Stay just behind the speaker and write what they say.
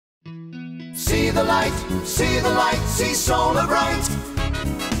See the light, see the light, see SolarBright.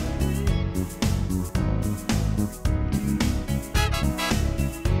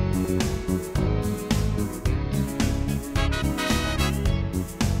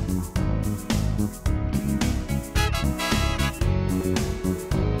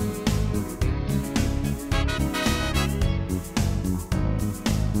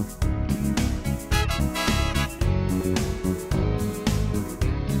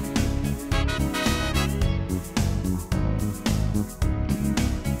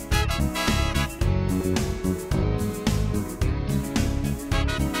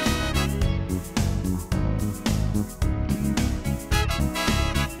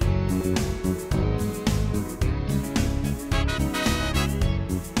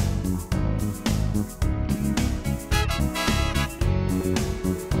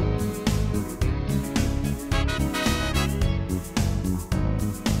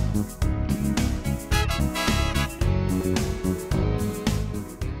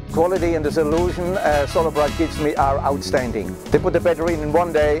 Quality and the solution SolarBright gives me are outstanding. They put the battery in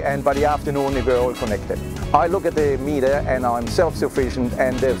one day and by the afternoon we were all connected. I look at the meter and I'm self-sufficient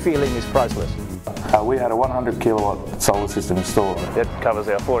and the feeling is priceless. We had a 100 kilowatt solar system installed. It covers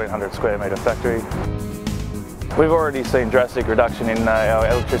our 1400 square metre factory. We've already seen drastic reduction in our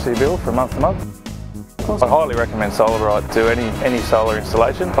electricity bill from month to month. I highly recommend SolarBright to any solar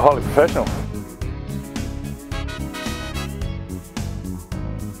installation. They're highly professional.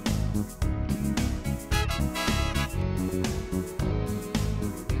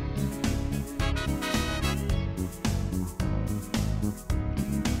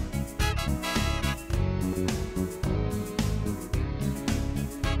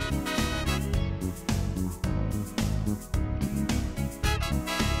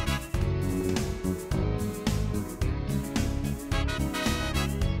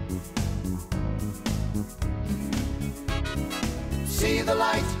 See the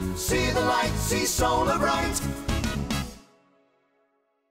light, see the light, see SolarBright.